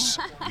masks.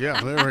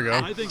 Yeah, there we go.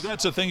 I think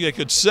that's a thing they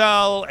could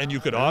sell, and you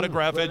could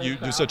autograph it. You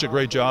do such a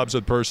great job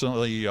with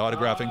personally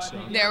autographing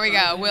stuff. There we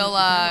go. We'll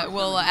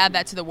add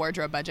that to the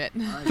wardrobe budget.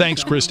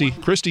 Thanks, Christy.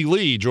 Christy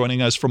Lee joining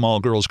us from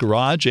All Girls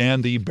Garage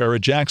and the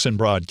Barrett-Jackson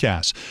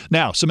broadcast.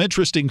 Now, some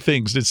interesting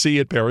things to see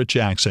at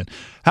Barrett-Jackson.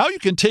 How you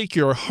can take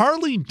your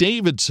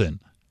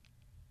Harley-Davidson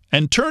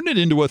and turn it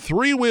into a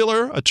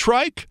 3-wheeler, a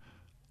trike,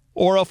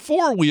 or a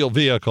 4-wheel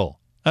vehicle.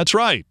 That's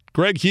right.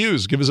 Greg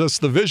Hughes gives us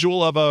the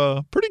visual of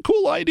a pretty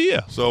cool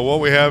idea. So what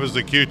we have is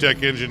the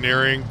Q-Tech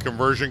Engineering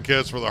conversion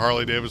kits for the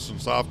Harley-Davidson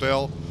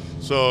Softail.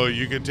 So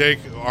you can take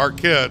our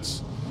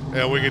kits,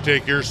 and we can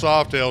take your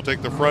Softail,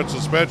 take the front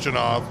suspension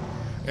off,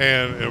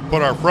 and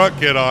put our front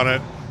kit on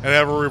it, and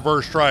have a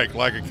reverse trike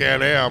like a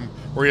Can-Am,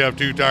 where you have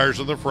 2 tires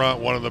in the front,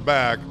 1 in the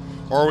back.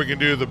 Or we can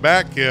do the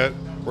back kit,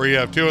 where you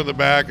have 2 in the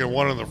back and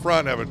 1 in the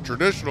front, and have a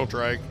traditional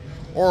trike.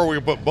 Or we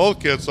can put both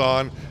kits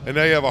on, and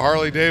now you have a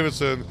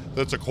Harley-Davidson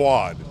that's a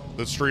quad,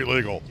 that's street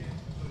legal.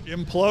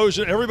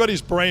 Implosion.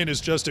 Everybody's brain has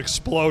just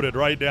exploded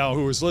right now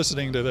who is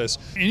listening to this.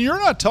 And you're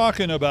not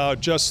talking about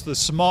just the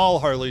small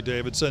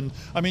Harley-Davidson.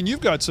 I mean,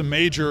 you've got some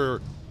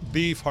major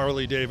beef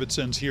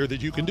Harley-Davidsons here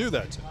that you can do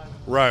that to.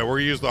 Right.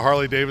 We use the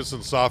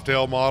Harley-Davidson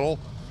Softail model.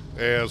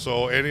 And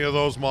so any of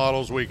those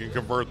models, we can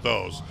convert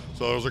those.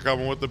 So those are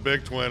coming with the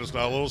big twin. It's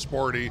not a little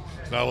sporty.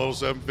 It's not a little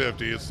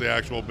 750. It's the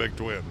actual big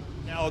twin.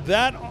 Now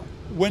that...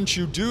 Once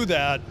you do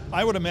that,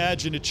 I would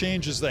imagine it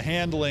changes the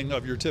handling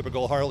of your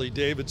typical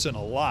Harley-Davidson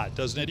a lot,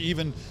 doesn't it?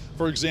 Even,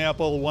 for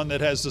example, one that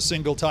has the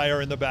single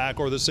tire in the back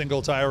or the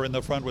single tire in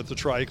the front with the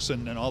trikes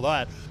and all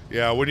that.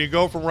 Yeah, when you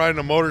go from riding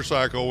a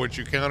motorcycle, which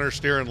you counter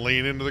steer and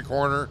lean into the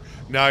corner,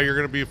 now you're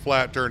going to be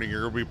flat turning.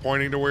 You're going to be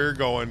pointing to where you're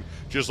going,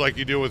 just like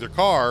you do with your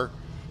car,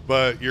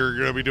 but you're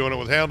going to be doing it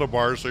with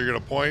handlebars, so you're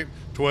going to point,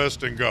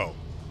 twist, and go.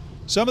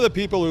 Some of the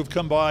people who've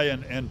come by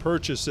and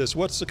purchased this,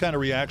 what's the kind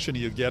of reaction are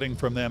you getting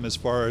from them as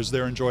far as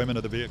their enjoyment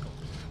of the vehicle?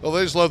 Well,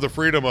 they just love the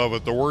freedom of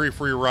it, the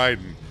worry-free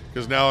riding.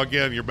 Because now,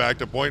 again, you're back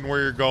to pointing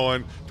where you're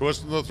going,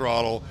 twisting the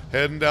throttle,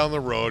 heading down the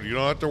road. You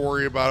don't have to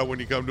worry about it when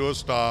you come to a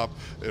stop,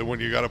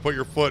 when you got to put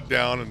your foot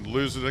down and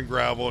lose it in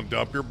gravel and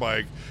dump your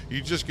bike. You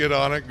just get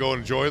on it, go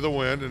enjoy the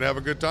wind, and have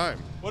a good time.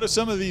 What do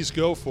some of these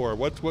go for?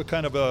 What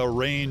kind of a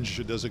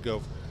range does it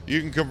go for? You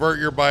can convert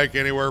your bike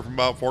anywhere from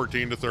about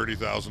 $14,000 to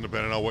 $30,000,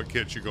 depending on what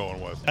kit you're going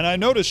with. And I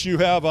noticed you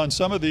have on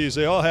some of these,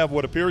 they all have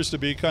what appears to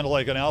be kind of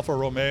like an Alfa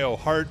Romeo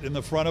heart in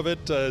the front of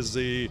it as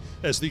the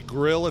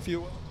grill, if you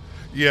will.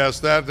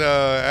 Yes, that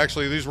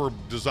actually these were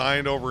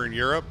designed over in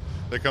Europe.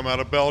 They come out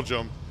of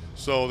Belgium,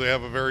 so they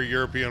have a very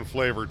European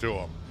flavor to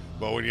them.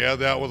 But when you add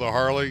that with a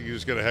Harley, you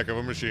just get a heck of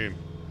a machine.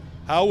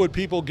 How would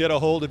people get a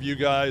hold of you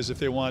guys if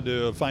they wanted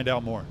to find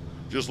out more?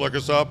 Just look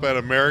us up at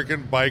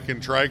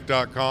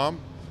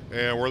AmericanBikeandTrike.com.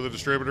 And we're the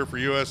distributor for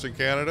U.S. and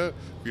Canada.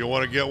 If you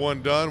want to get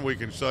one done, we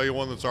can sell you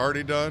one that's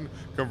already done,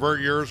 convert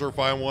yours, or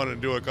find one and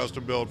do a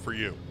custom build for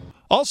you.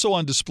 Also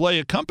on display,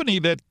 a company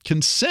that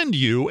can send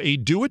you a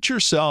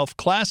do-it-yourself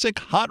classic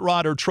hot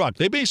rod or truck.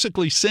 They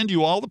basically send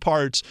you all the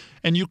parts,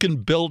 and you can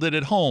build it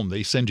at home.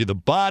 They send you the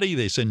body.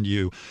 They send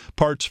you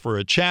parts for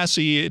a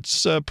chassis.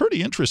 It's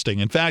pretty interesting.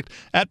 In fact,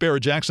 at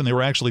Barrett-Jackson, they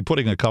were actually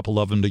putting a couple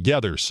of them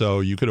together,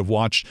 so you could have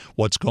watched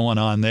what's going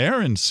on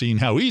there and seen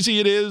how easy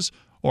it is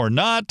or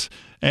not,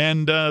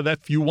 and that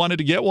if you wanted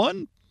to get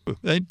one,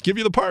 they'd give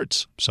you the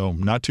parts. So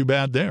not too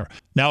bad there.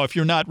 Now, if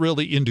you're not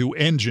really into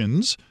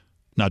engines,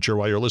 not sure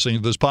why you're listening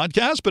to this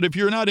podcast, but if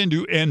you're not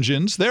into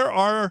engines, there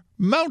are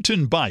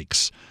mountain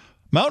bikes.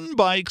 Mountain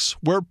bikes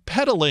where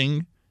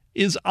pedaling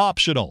is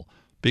optional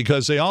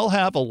because they all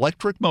have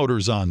electric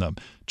motors on them.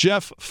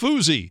 Jeff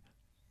Fuzzi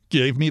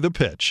gave me the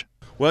pitch.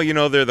 Well,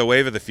 they're the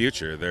wave of the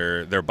future.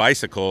 They're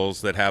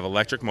bicycles that have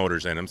electric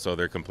motors in them, so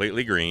they're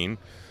completely green.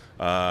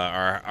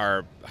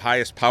 Our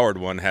highest powered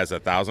one has a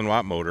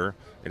 1,000-watt motor.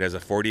 It has a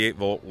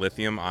 48-volt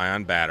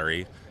lithium-ion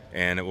battery,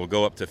 and it will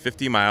go up to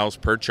 50 miles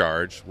per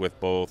charge with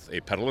both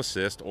a pedal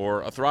assist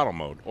or a throttle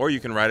mode. Or you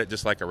can ride it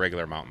just like a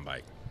regular mountain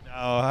bike.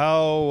 Now,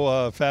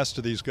 how fast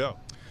do these go?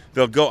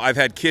 They'll go. I've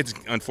had kids,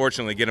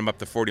 unfortunately, get them up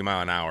to 40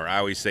 mile an hour. I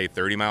always say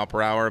 30 mile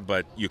per hour,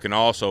 but you can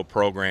also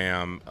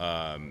program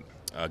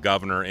a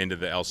governor into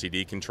the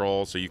LCD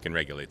control so you can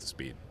regulate the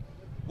speed.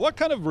 What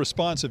kind of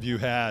response have you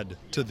had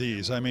to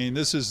these? I mean,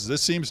 this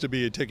seems to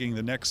be taking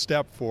the next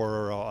step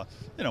for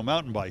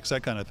mountain bikes,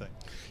 that kind of thing.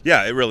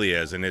 Yeah, it really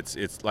is, and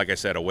it's like I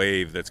said, a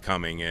wave that's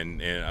coming,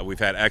 and we've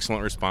had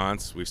excellent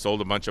response. We've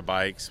sold a bunch of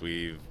bikes.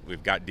 We've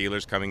got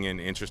dealers coming in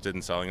interested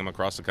in selling them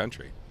across the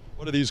country.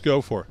 What do these go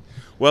for?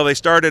 Well, they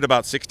start at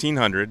about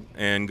 $1,600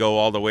 and go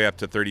all the way up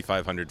to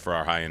 $3,500 for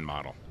our high-end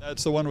model.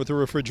 That's the one with the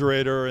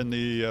refrigerator and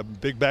the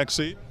big back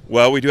seat?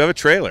 Well, we do have a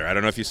trailer. I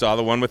don't know if you saw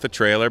the one with the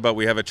trailer, but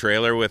we have a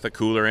trailer with a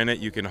cooler in it.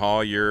 You can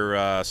haul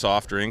your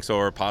soft drinks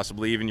or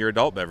possibly even your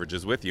adult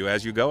beverages with you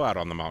as you go out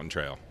on the mountain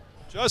trail.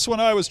 Just when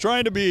I was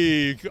trying to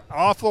be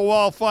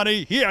off-the-wall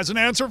funny, he has an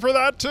answer for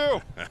that,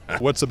 too.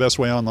 What's the best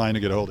way online to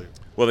get a hold of you?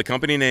 Well, the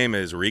company name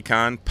is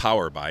Recon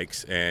Power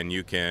Bikes, and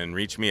you can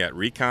reach me at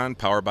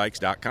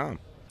reconpowerbikes.com.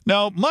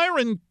 Now,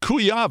 Myron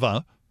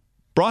Kuyava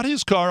brought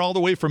his car all the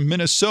way from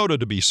Minnesota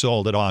to be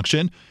sold at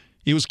auction.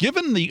 He was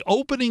given the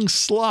opening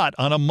slot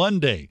on a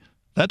Monday.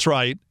 That's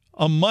right,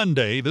 a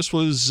Monday. This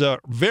was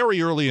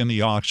very early in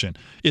the auction.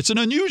 It's an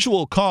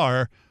unusual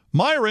car.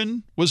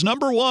 Myron was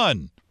number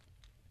one,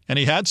 and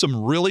he had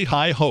some really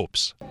high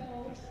hopes.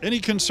 Any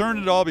concern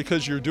at all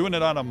because you're doing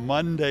it on a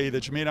Monday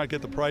that you may not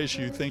get the price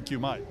you think you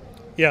might?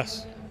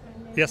 Yes.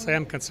 Yes, I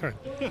am concerned.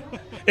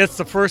 It's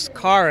the first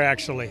car,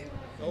 actually.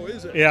 Oh,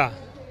 is it? Yeah.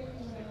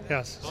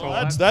 Yes. So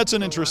that's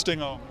an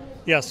interesting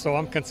Yes, so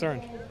I'm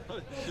concerned.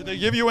 Did they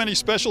give you any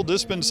special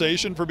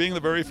dispensation for being the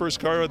very first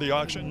car of the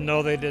auction?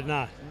 No, they did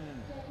not.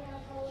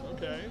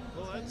 Okay.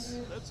 Well,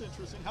 that's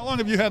interesting. How long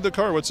have you had the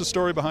car? What's the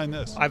story behind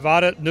this? I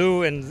bought it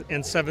new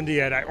in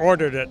 78. I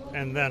ordered it,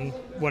 and then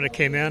when it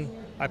came in,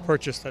 I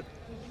purchased it.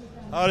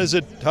 How did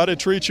it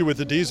treat you with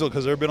the diesel?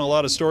 Because there have been a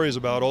lot of stories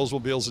about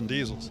Oldsmobiles and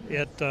diesels.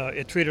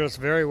 It treated us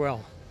very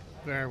well,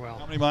 very well.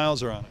 How many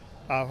miles are on it?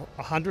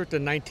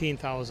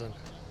 119,000.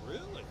 Really?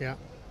 Yeah.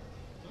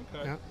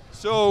 Okay. Yeah.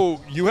 So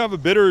you have a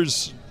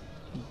bidder's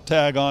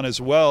tag on as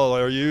well.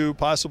 Are you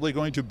possibly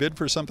going to bid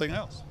for something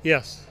else?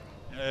 Yes.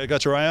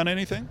 Got your eye on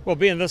anything? Well,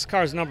 being this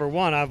car's number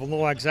one, I will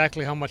know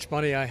exactly how much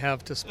money I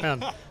have to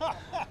spend.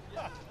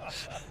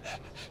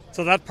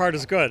 So that part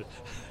is good.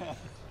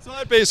 So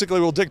that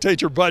basically will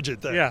dictate your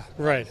budget then. Yeah,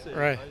 right,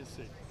 right. I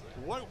see.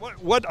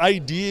 What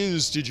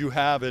ideas did you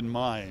have in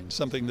mind?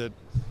 Something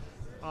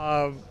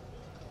that...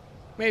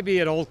 Maybe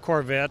an old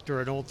Corvette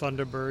or an old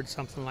Thunderbird,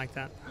 something like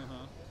that.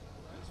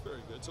 That's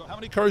very good. So how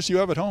many cars do you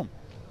have at home?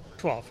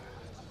 12.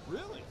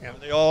 Really? Yeah. Are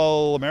they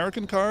all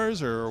American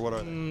cars or what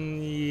are they?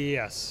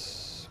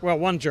 Yes. Well,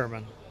 one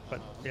German,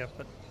 but yeah.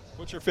 But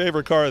what's your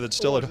favorite car that's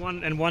still at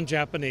home? One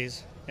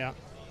Japanese, yeah.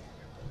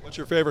 What's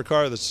your favorite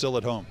car that's still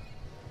at home?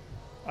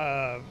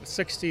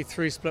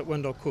 63 split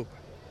window coupe.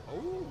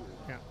 Oh.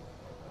 Yeah.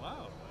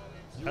 Wow.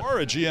 You are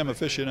a GM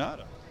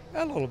aficionado.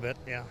 A little bit,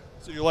 yeah.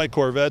 So you like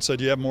Corvettes? So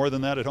do you have more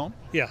than that at home?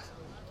 Yeah.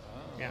 Oh,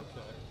 yeah. Okay.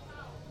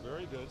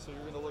 Very good. So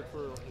you're going to look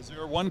for, is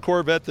there one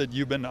Corvette that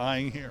you've been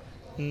eyeing here?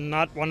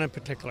 Not one in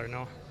particular, no.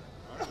 All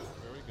right.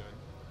 Very good.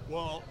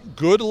 Well,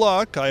 good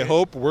luck. I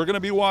hope we're going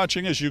to be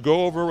watching as you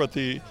go over with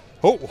the,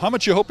 how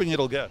much are you hoping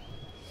it'll get?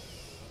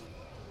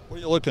 What are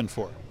you looking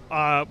for?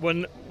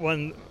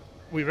 When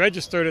we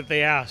registered it,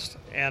 they asked,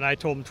 and I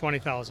told them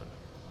 20,000.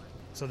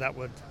 So that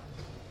would.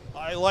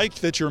 I like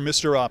that you're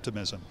Mr.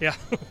 Optimism. Yeah,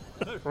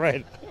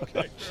 right.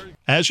 Okay.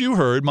 As you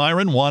heard,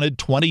 Myron wanted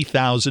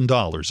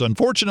 $20,000.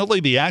 Unfortunately,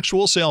 the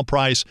actual sale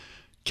price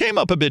came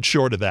up a bit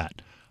short of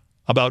that,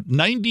 about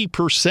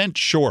 90%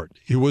 short.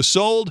 It was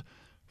sold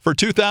for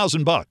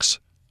 $2,000.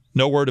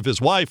 No word if his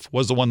wife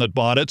was the one that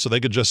bought it, so they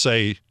could just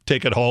say,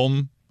 take it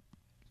home,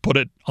 put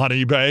it on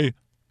eBay.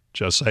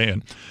 Just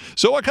saying.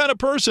 So what kind of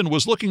person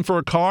was looking for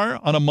a car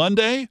on a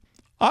Monday?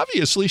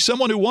 Obviously,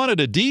 someone who wanted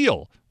a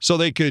deal so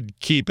they could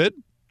keep it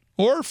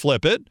or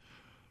flip it.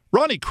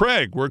 Ronnie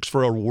Craig works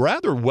for a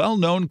rather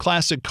well-known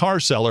classic car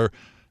seller,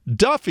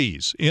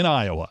 Duffy's in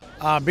Iowa.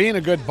 Being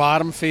a good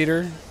bottom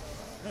feeder,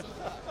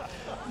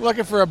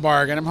 looking for a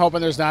bargain. I'm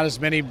hoping there's not as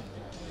many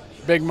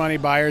big money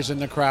buyers in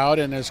the crowd,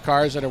 and there's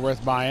cars that are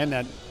worth buying.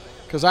 That,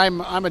 because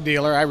I'm a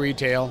dealer, I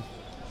retail,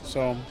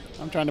 so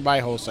I'm trying to buy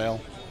wholesale.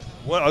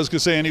 Well, I was going to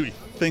say,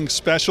 anything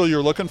special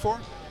you're looking for?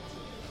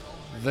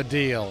 The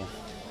deal.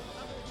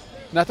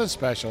 Nothing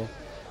special.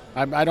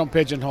 I don't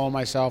pigeonhole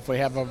myself. We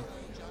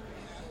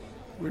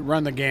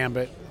run the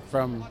gambit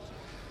from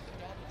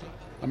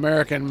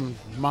American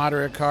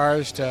moderate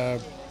cars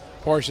to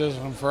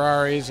Porsches and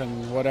Ferraris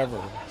and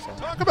whatever. So.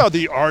 Talk about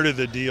the art of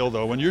the deal,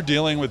 though. When you're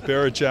dealing with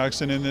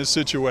Barrett-Jackson in this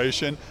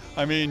situation,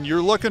 I mean,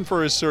 you're looking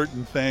for a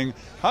certain thing.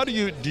 How do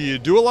you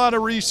do a lot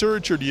of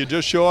research, or do you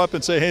just show up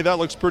and say, hey, that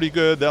looks pretty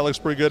good,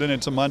 and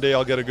it's a Monday,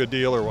 I'll get a good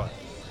deal, or what?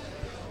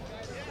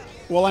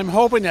 Well, I'm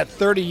hoping that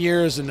 30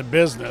 years in the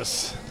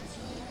business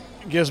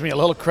gives me a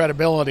little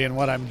credibility in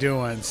what I'm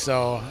doing.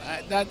 So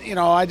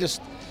I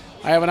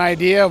have an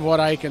idea of what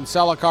I can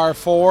sell a car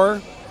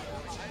for.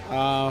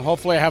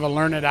 Hopefully I have a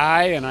learned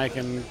eye and I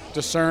can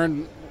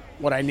discern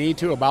what I need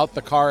to about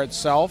the car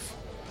itself.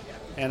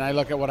 And I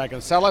look at what I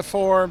can sell it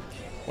for,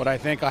 what I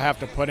think I'll have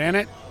to put in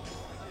it,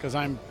 because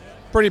I'm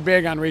pretty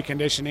big on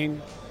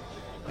reconditioning.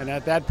 And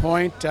at that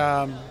point,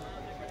 I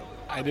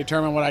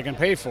determine what I can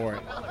pay for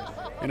it.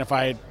 And if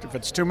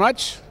it's too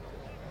much,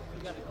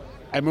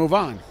 I move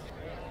on.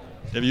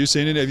 Have you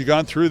seen it? Have you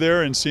gone through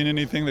there and seen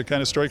anything that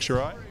kind of strikes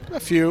your eye? A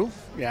few,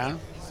 yeah.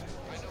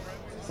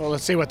 Well,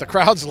 let's see what the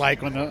crowd's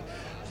like when the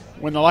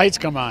lights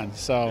come on.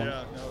 So.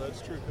 Yeah, no,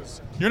 that's true.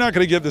 You're not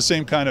going to give the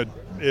same kind of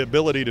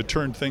ability to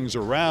turn things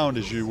around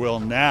as you will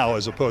now,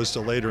 as opposed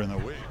to later in the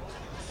week.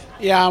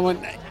 Yeah,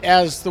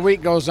 as the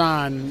week goes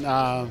on,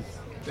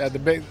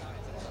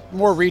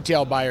 more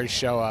retail buyers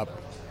show up.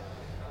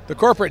 The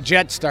corporate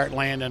jets start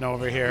landing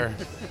over here.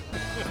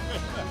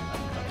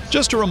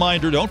 Just a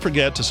reminder, don't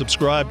forget to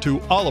subscribe to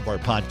all of our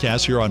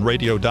podcasts here on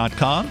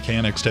radio.com,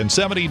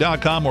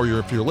 KNX1070.com, or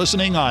if you're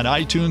listening on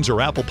iTunes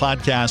or Apple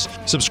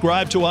Podcasts,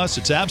 subscribe to us.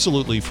 It's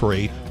absolutely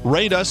free.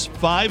 Rate us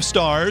 5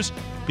 stars,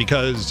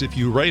 because if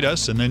you rate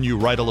us and then you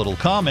write a little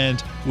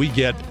comment, we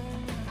get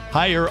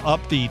higher up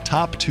the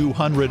top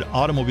 200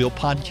 automobile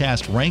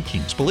podcast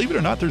rankings. Believe it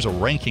or not, there's a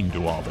ranking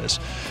to all this.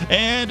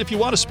 And if you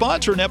want to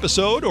sponsor an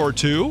episode or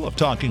two of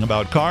Talking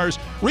About Cars,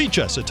 reach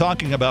us at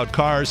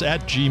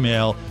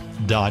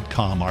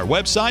talkingaboutcars@gmail.com. Our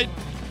website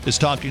is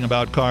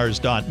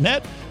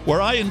talkingaboutcars.net, where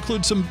I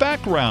include some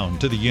background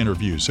to the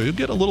interview, so you'll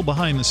get a little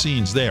behind the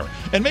scenes there.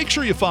 And make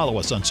sure you follow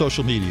us on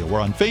social media. We're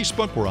on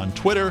Facebook, we're on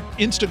Twitter,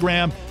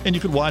 Instagram, and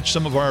you can watch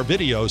some of our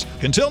videos.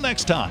 Until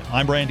next time,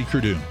 I'm Randy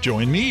Cardoon.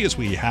 Join me as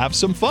we have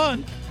some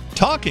fun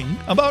talking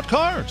about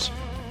cars.